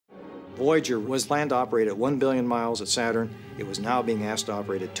Voyager was planned to operate at 1 billion miles at Saturn. It was now being asked to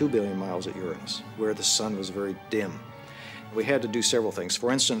operate at 2 billion miles at Uranus, where the sun was very dim. We had to do several things.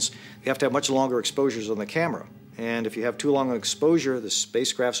 For instance, you have to have much longer exposures on the camera. And if you have too long an exposure, the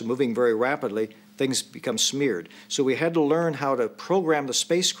spacecraft's moving very rapidly, things become smeared. So we had to learn how to program the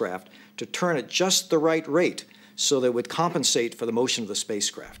spacecraft to turn at just the right rate so that it would compensate for the motion of the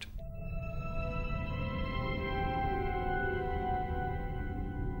spacecraft.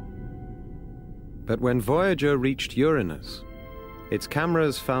 But when Voyager reached Uranus, its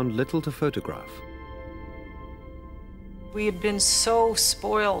cameras found little to photograph. We had been so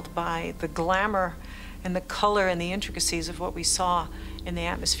spoiled by the glamour and the color and the intricacies of what we saw in the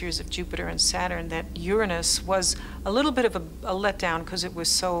atmospheres of Jupiter and Saturn that Uranus was a little bit of a letdown because it was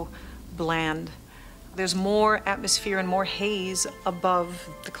so bland. There's more atmosphere and more haze above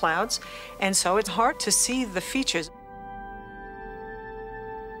the clouds, and so it's hard to see the features.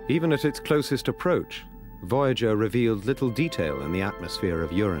 Even at its closest approach, Voyager revealed little detail in the atmosphere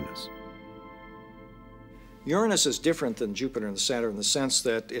of Uranus. Uranus is different than Jupiter and Saturn in the sense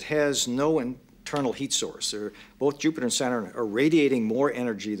that it has no internal heat source. Both Jupiter and Saturn are radiating more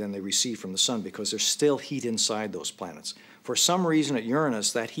energy than they receive from the sun because there's still heat inside those planets. For some reason at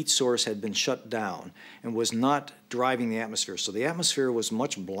Uranus, that heat source had been shut down and was not driving the atmosphere, so the atmosphere was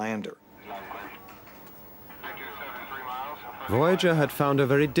much blander. Voyager had found a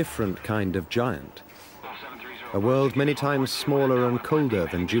very different kind of giant, a world many times smaller and colder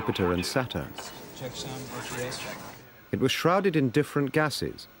than Jupiter and Saturn. It was shrouded in different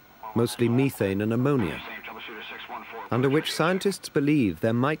gases, mostly methane and ammonia, under which scientists believe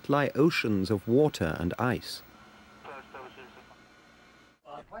there might lie oceans of water and ice.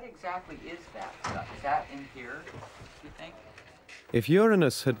 What exactly is that stuff? Is that in here, you think? If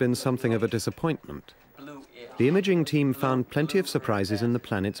Uranus had been something of a disappointment, the imaging team found plenty of surprises in the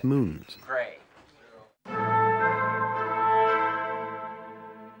planet's moons. Gray.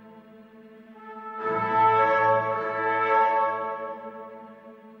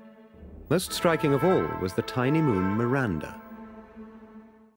 Most striking of all was the tiny moon Miranda.